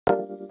I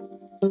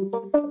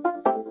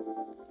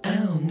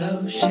don't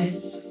know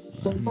shit.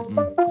 I don't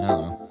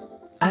know.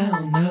 I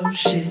don't know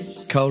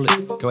shit. Coley,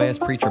 go ask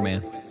Preacher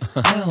Man.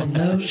 I don't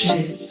know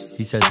shit.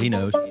 He says he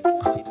knows.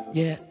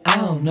 Yeah, I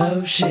don't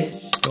know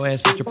shit. Go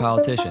ask Mr.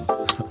 Politician.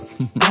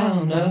 I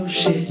don't know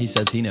shit. He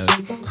says he knows.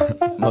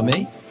 But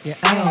me? Yeah,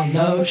 I don't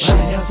know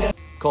shit.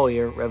 Coley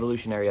here,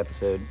 revolutionary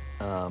episode.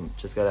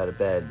 Just got out of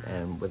bed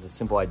and with a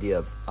simple idea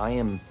of I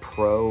am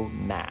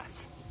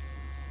pro-math.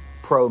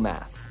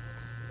 Pro-math.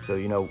 So,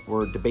 you know,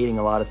 we're debating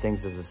a lot of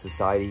things as a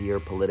society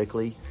here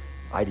politically,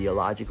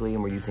 ideologically,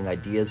 and we're using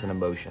ideas and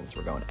emotions.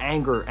 We're going,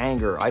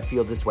 anger, I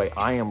feel this way,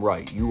 I am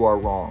right, you are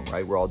wrong,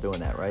 right? We're all doing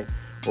that, right?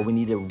 Well, we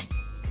need a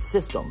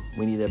system.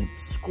 We need a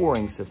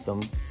scoring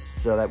system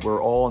so that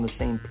we're all on the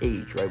same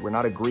page, right? We're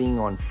not agreeing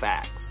on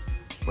facts.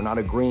 We're not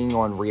agreeing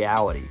on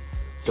reality.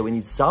 So we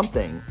need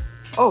something.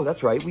 Oh,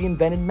 that's right, we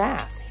invented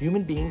math.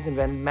 Human beings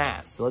invented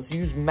math. So let's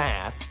use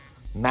math.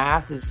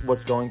 Math is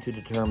what's going to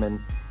determine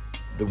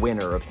the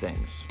winner of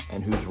things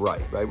and who's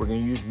right? We're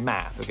going to use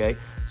math, okay?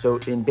 So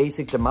in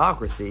basic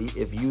democracy,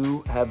 if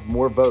you have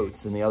more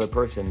votes than the other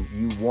person,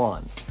 you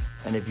won.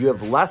 And if you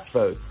have less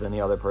votes than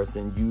the other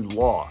person, you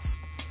lost.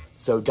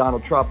 So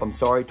Donald Trump, I'm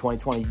sorry,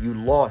 2020, you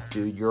lost,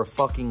 dude. You're a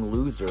fucking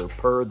loser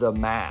per the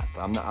math.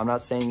 I'm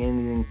not saying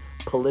anything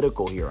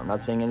political here. I'm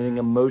not saying anything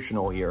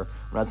emotional here.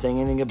 I'm not saying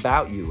anything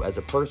about you as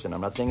a person.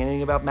 I'm not saying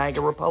anything about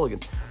MAGA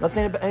Republicans. I'm not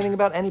saying anything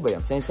about anybody.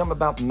 I'm saying something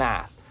about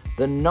math.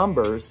 The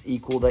numbers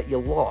equal that you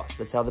lost.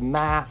 That's how the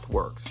math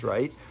works,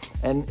 right?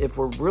 And if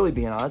we're really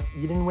being honest,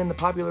 you didn't win the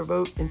popular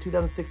vote in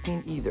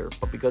 2016 either.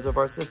 But because of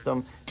our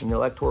system in the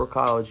Electoral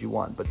College, you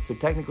won. But so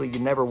technically, you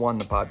never won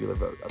the popular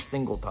vote a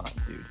single time,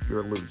 dude. You're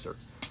a loser.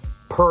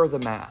 Per the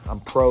math. I'm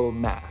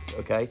pro-math,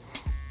 okay?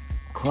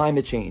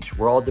 Climate change.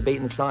 We're all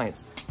debating the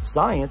science.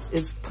 Science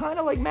is kind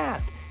of like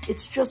math.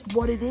 It's just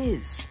what it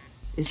is.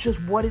 It's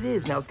just what it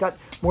is. Now, it's got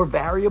more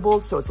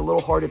variables, so it's a little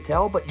hard to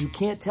tell, but you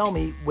can't tell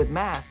me with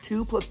math,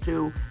 2 plus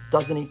 2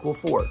 doesn't equal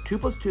 4. 2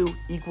 plus 2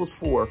 equals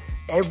 4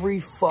 every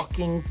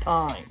fucking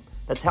time.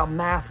 That's how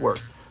math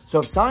works. So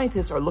if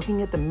scientists are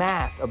looking at the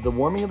math of the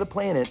warming of the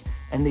planet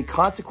and the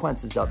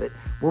consequences of it,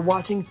 we're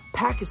watching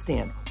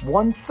Pakistan.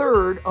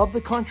 1/3 of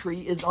the country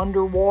is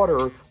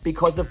underwater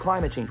because of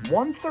climate change.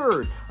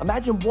 1/3.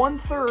 Imagine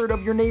 1/3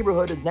 of your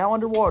neighborhood is now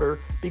underwater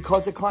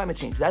because of climate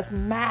change. That's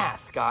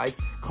math, guys.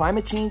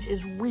 Climate change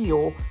is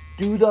real.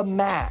 Do the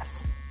math.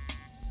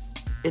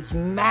 It's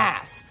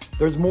math.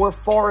 There's more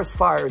forest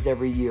fires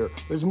every year.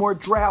 There's more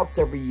droughts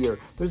every year.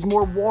 There's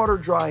more water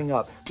drying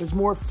up. There's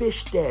more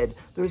fish dead.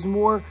 There's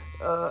more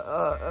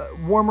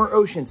warmer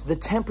oceans. The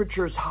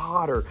temperature's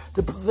hotter.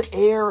 The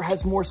air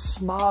has more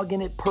smog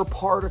in it per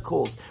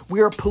particles.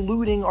 We are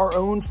polluting our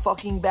own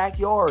fucking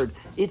backyard.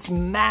 It's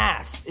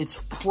math.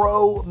 It's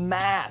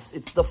pro-math.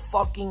 It's the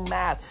fucking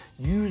math.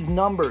 Use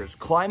numbers.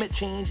 Climate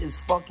change is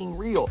fucking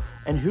real.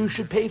 And who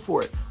should pay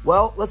for it?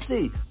 Well, let's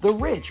see. The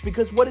rich.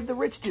 Because what did the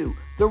rich do?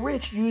 The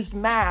rich used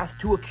math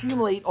to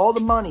accumulate all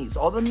the monies,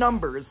 all the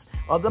numbers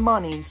of the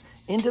monies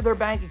into their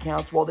bank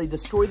accounts while they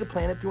destroy the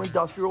planet through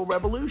industrial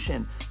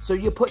revolution. So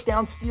you put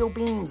down steel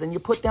beams and you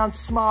put down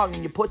smog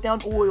and you put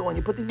down oil and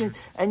you put these things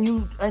and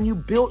you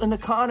built an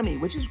economy,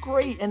 which is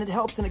great and it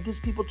helps and it gives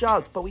people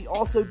jobs. But we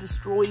also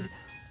destroyed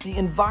the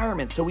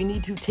environment. So we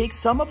need to take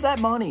some of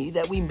that money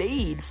that we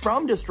made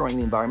from destroying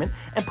the environment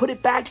and put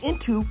it back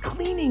into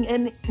cleaning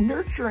and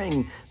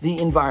nurturing the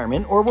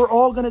environment, or we're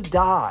all going to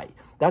die.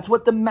 That's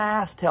what the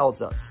math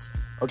tells us.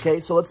 Okay,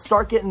 so let's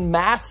start getting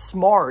math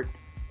smart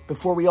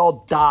before we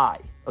all die,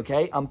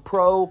 okay? I'm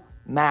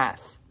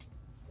pro-math.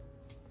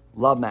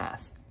 Love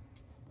math.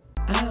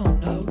 I don't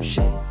know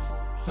shit.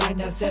 Right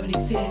now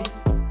 76,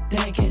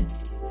 thinking.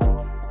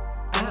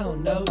 I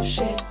don't know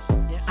shit.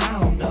 Yeah, I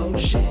don't know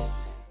shit.